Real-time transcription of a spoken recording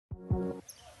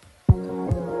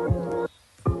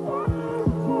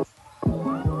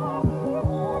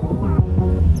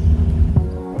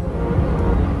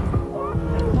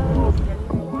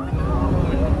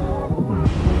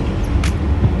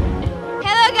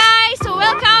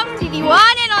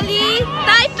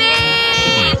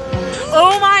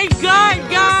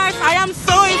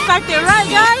excited, right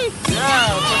guys?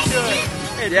 Yeah, for sure.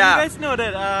 Hey, do you guys know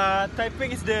that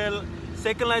Taiping is the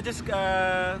second largest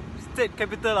state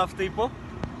capital after Ipoh?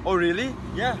 Oh really?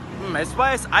 Yeah. As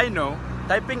far as I know,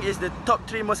 Taiping is the top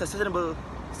 3 most sustainable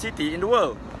city in the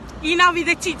world. Enough with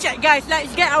the chit chat guys,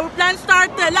 let's get our plan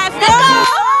started, let's go!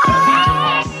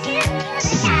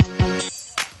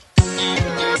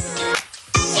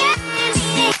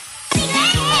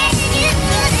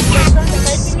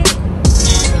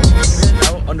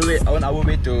 On our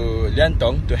way to Lian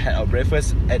to have our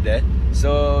breakfast at there.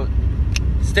 So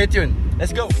stay tuned.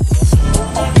 Let's go.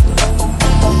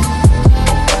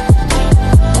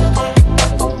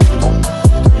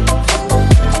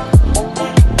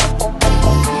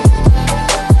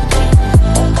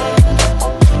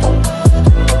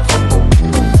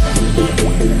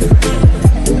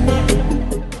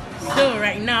 So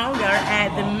right now we are at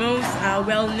the most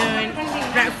well-known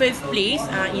breakfast place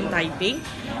in Taiping.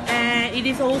 And it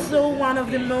is also one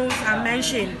of the most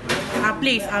mentioned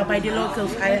place by the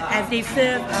locals as they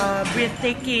serve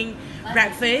breathtaking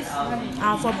breakfast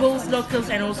for both locals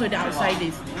and also the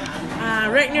outsiders.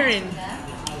 Right, Nurin?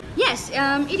 Yes,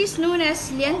 it is known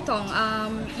as Lian.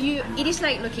 It is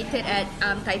like located at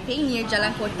Taiping near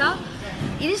Jalan Kota.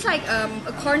 It is like a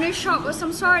corner shop of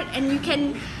some sort, and you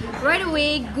can right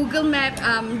away Google Map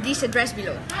this address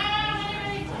below.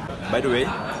 By the way,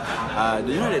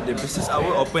 do you know that the business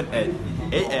hour open at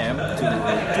 8 AM to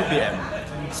 2 PM?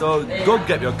 So go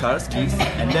grab your car's keys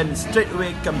and then straight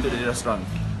away come to the restaurant.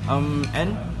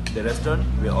 And the restaurant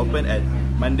will open at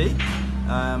Monday.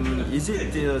 Is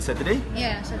it till Saturday?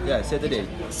 Yeah, Saturday. Yeah, Saturday.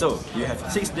 So you have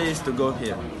 6 days to go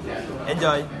here.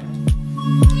 Enjoy.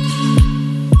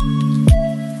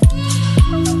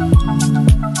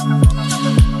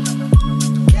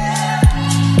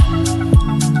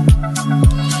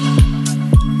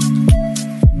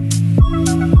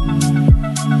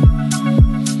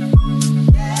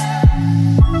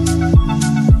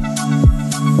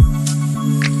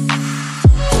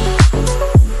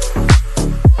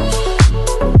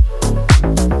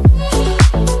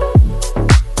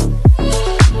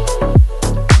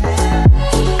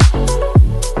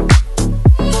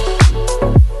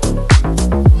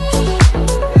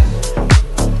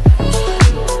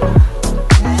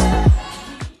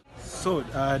 So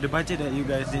the budget that you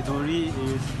guys did already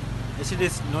is actually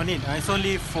there's no need. It's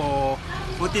only for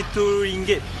 42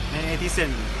 ringgit and 80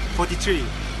 cent, 43,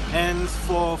 and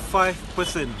for 5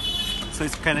 person, so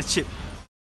it's kind of cheap.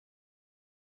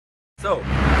 So,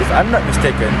 if I'm not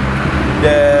mistaken,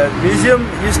 the museum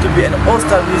used to be an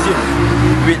old-style museum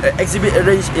with an exhibit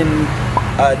arranged in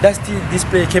a dusty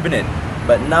display cabinet,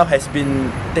 but now has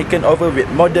been taken over with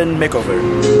modern makeover.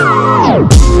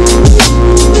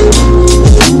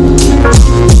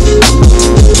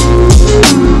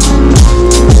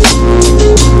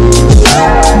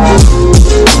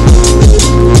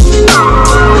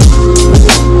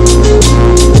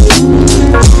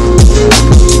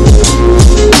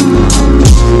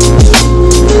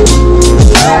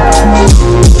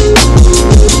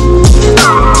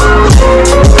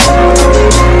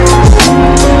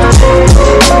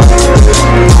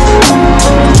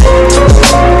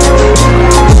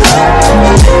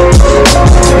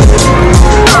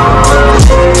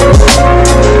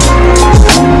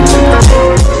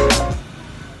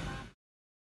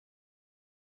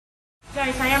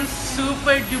 Guys, I am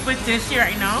super duper thirsty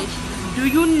right now. Do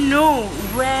you know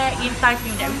where in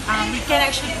Taiping that we can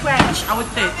actually quench our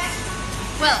thirst?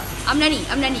 Well, Amnani,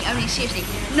 seriously,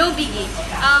 no biggie.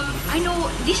 I know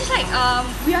this is like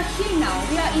we are here now.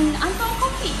 We are in Antong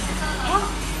Coffee.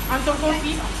 Antong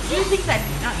Coffee. Do you think that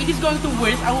it is going to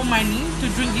waste our money to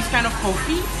drink this kind of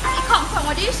coffee? Come,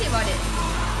 what do you say about it?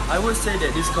 I would say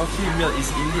that this coffee mill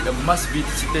is indeed a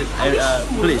must-visited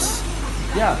place.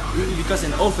 Yeah, because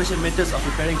an old-fashioned methods of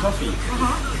preparing coffee.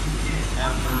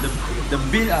 The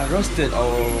beans are roasted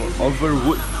over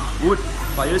wood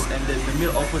fires, and then the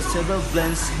mill offers several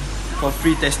blends for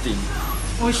free tasting.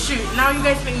 Oh shoot! Now you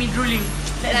guys make me drooling.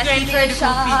 Let's go and try the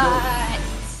shot.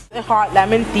 coffee. A hot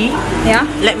lemon tea. Yeah.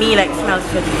 Let me smell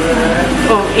it.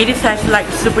 Oh, it is has like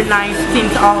super nice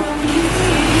tint of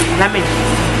lemon.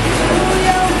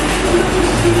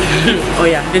 Oh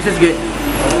yeah, this is good.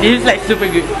 This is like super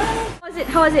good.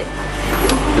 How was it?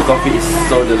 The coffee is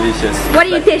so delicious. What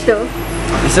do you taste though?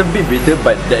 It's a bit bitter,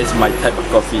 but that is my type of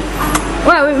coffee.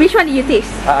 Well, which one do you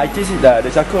taste? I tasted the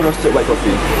charcoal roasted white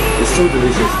coffee. It's so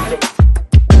delicious.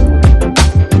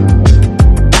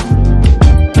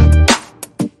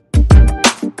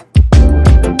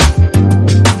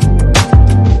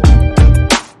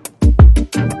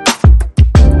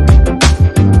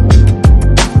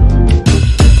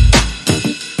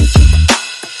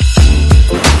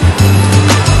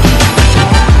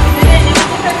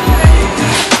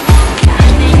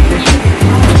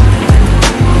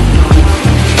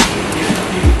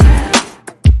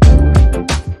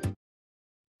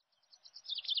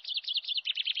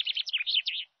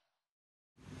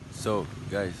 So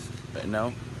guys, right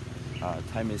now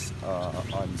time is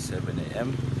on 7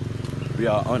 a.m. We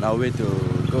are on our way to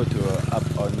go to up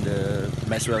on the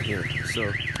Maxwell here.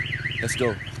 So let's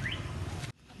go.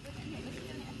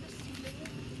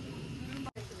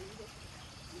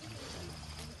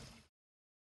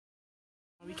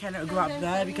 We cannot go up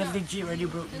there because the jeep already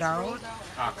broke down.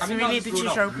 So we need to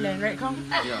change our plan, right, Kong?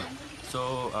 Yeah.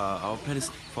 So our plan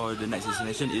is for the next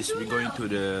destination is we're going to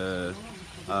the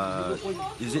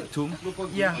is it tomb?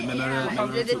 Yeah. The memorial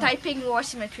The tomb. Taiping War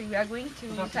Cemetery. We are going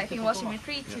to Taiping War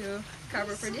Cemetery to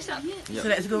cover for this up. Yeah. So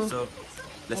let's go. So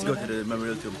let's go to the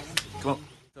memorial tomb. Come on.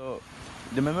 So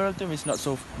the memorial tomb is not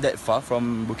so that far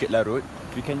from Bukit Larut.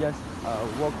 We can just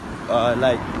walk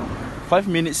like 5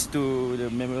 minutes to the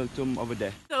memorial tomb over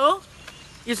there. So,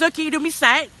 it's okay, don't be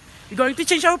sad. We're going to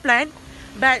change our plan,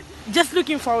 but just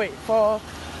looking forward for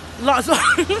lots of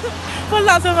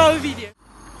our videos.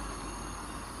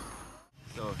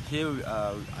 So here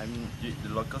I'm with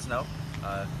the locals now.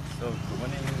 So good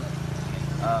morning.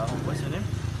 What's your name?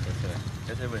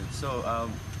 Kevin. So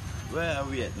where are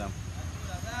we at now?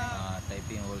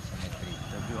 Taiping War Cemetery.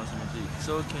 Taiping War Cemetery.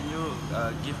 So can you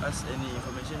give us any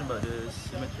information about the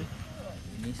cemetery?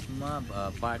 Ini semua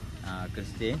part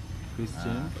Kristian.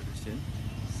 Christian.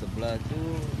 Sebelah tu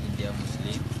India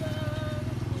Muslim.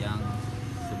 Yang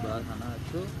sebelah sana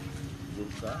tu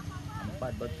Buddha.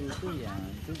 4 batu tu yang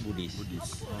tu Buddhis.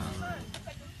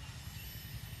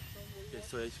 Okay,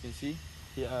 so as you can see,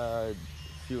 here are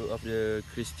few of the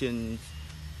Christian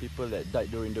people that died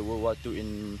during the World War II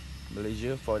in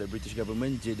Malaysia for the British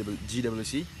government,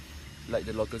 GWC, like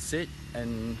the locals said.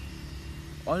 And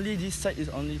only this side is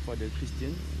only for the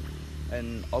Christians,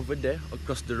 and over there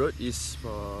across the road is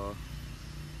for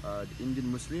the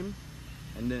Indian Muslim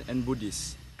and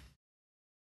Buddhists.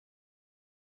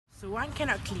 So one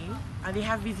cannot claim they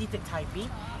have visited Taiping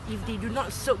if they do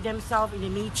not soak themselves in the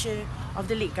nature of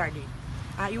the Lake Garden.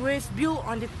 It was built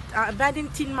on the abandoned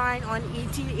tin mine on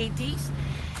 1880s,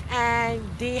 and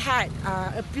they had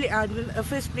a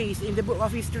first place in the book of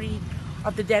history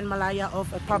of the Dan Malaya of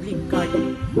a public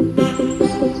garden.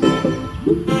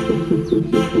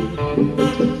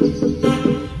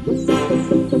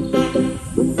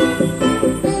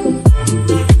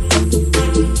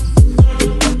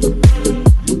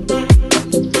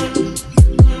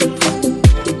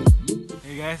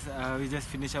 We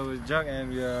just finished our jog and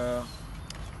we are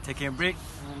taking a break,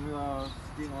 and we are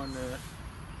sitting on a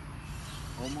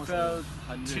Almost felled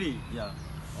 100 tree. Yeah,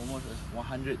 almost a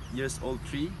 100 years old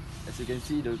tree. As you can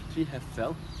see, the tree have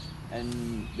fell,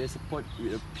 and they support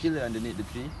with a pillar underneath the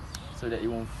tree so that it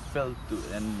won't fall to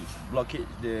and blockade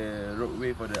the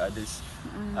roadway for the others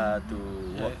to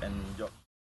walk and jog.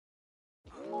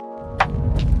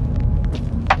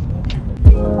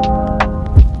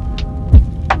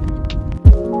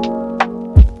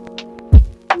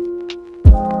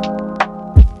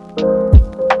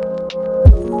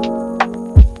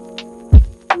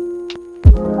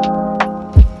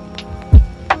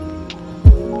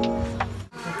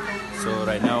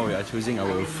 Choosing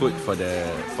our food for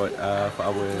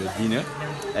our dinner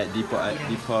at Depot.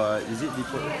 Is it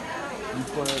Depot?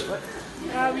 Depot what?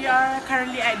 We are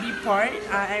currently at Depot,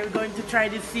 and we're going to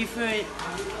try the seafood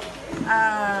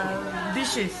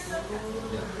dishes.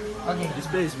 Okay. This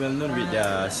place is well known with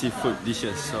their seafood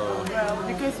dishes. So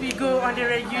because we go on the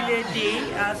regular day,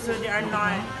 so there are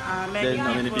not there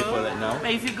are not many people right now.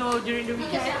 But if you go during the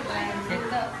weekend,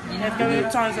 there's going to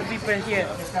be tons of people here.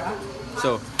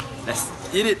 So let's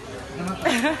eat it.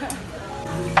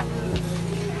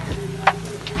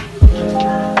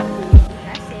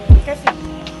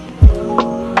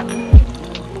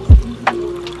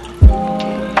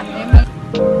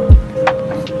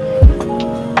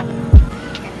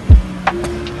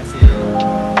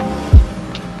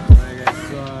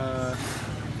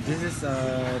 This is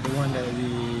the one that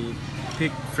we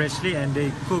picked freshly, and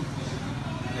they cook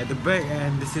at the back,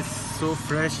 and this is so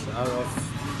fresh out of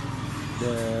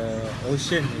the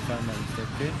ocean, if I'm not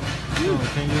mistaken. So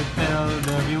can you tell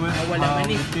the viewers how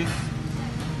it is?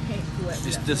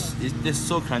 It's just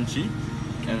so crunchy,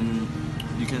 and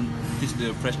you can taste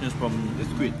the freshness from the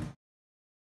squid.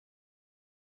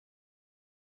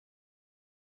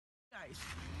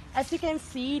 As you can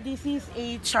see, this is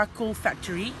a charcoal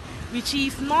factory, which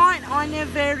is not on a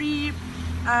very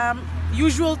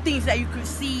usual things that you could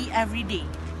see every day.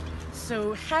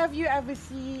 So have you ever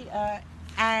seen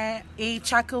a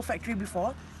charcoal factory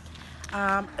before?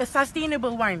 A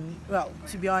sustainable one, well,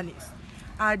 to be honest.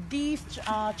 This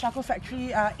charcoal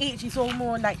factory age is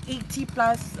almost like 80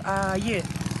 plus years.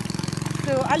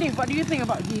 So Aliff, what do you think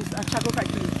about this charcoal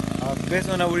factory? Based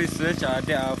on our research,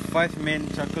 there are 5 main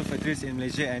charcoal factories in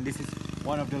Malaysia, and this is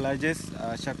one of the largest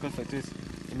charcoal factories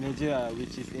in Malaysia,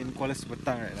 which is in Kuala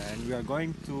Sepetang right now, and we are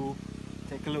going to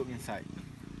take a look inside.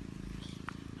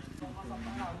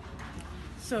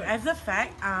 So as a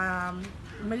fact,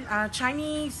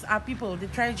 Chinese people, the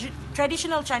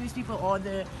traditional Chinese people or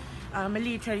the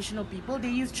Malay traditional people, they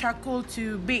use charcoal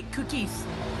to bake cookies,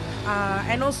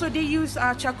 and also they use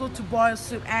charcoal to boil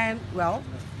soup. And well,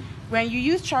 when you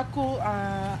use charcoal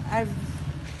as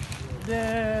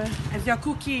your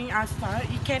cooking style,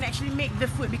 it can actually make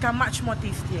the food become much more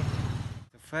tastier.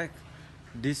 The fact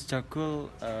these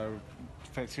charcoal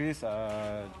factories,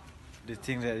 the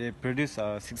thing that they produce,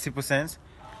 60%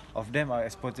 of them are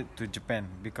exported to Japan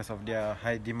because of their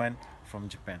high demand from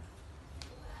Japan.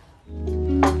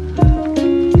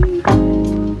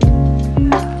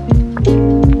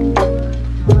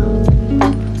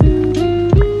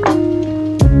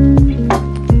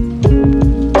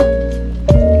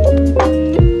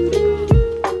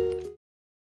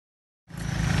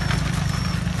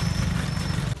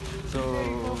 So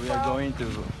we are going to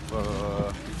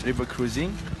river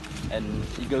cruising and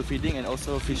eagle feeding and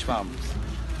also fish farms.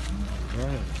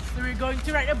 So we're going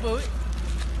to ride a boat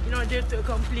in order to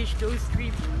accomplish those 3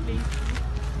 places.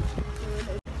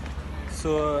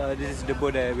 So this is the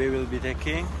boat that we will be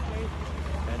taking,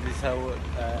 and this is our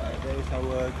there is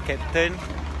our captain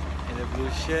in the blue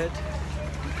shirt.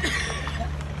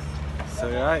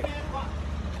 So right.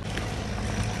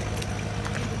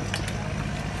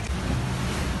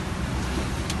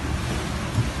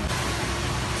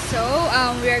 So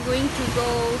we are going to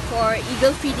go for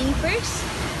eagle feeding first.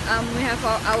 We have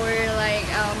our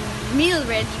meal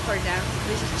ready for them,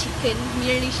 which is chicken,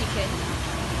 merely chicken.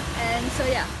 And so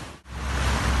yeah.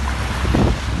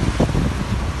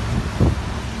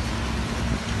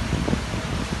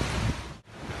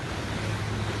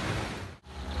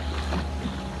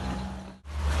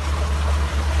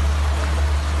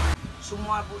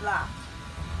 Semua pula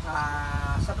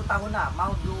 1 tahun lah,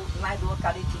 mau naik 2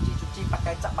 kali cuci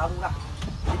pakai cap baru lah,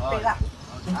 repair lah.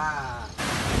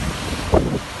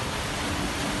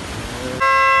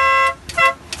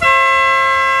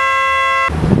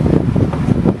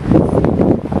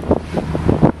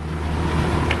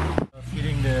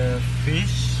 Feeding the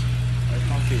fish.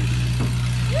 Fish.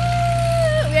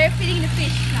 We are feeding the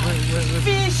fish now.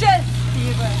 Fishes!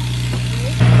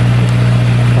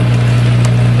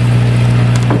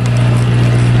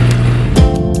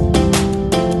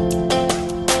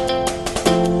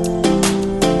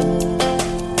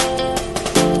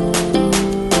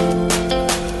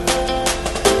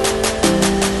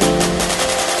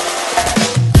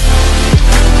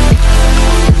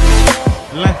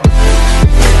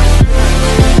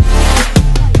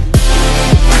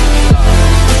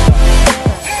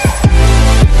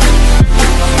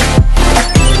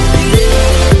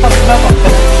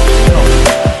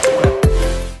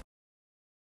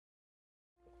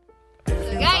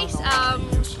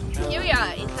 Here we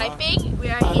are in Taiping. We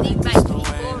are heading back to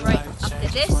Ipoh right after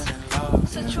this.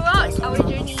 So throughout our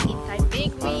journey in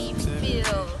Taiping, we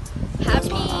feel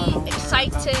happy,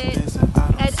 excited,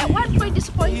 and at one point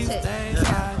disappointed.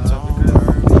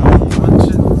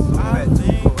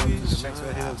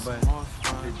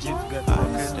 The jeep got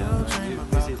broken and we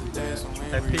visit the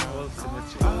Taiping War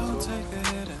Cemetery.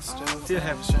 So still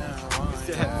have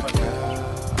fun.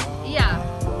 Yeah.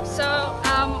 So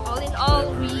all in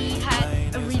all, we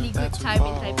had a really good time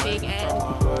in Taiping, and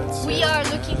we are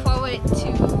looking forward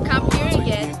to come here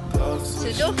again.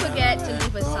 So don't forget to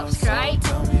leave a subscribe,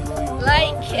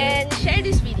 like, and share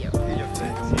this video. See you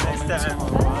next time.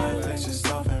 Relax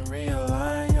yourself and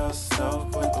realign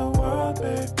yourself with the world,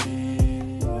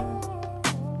 baby.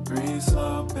 Breathe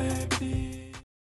slow, baby.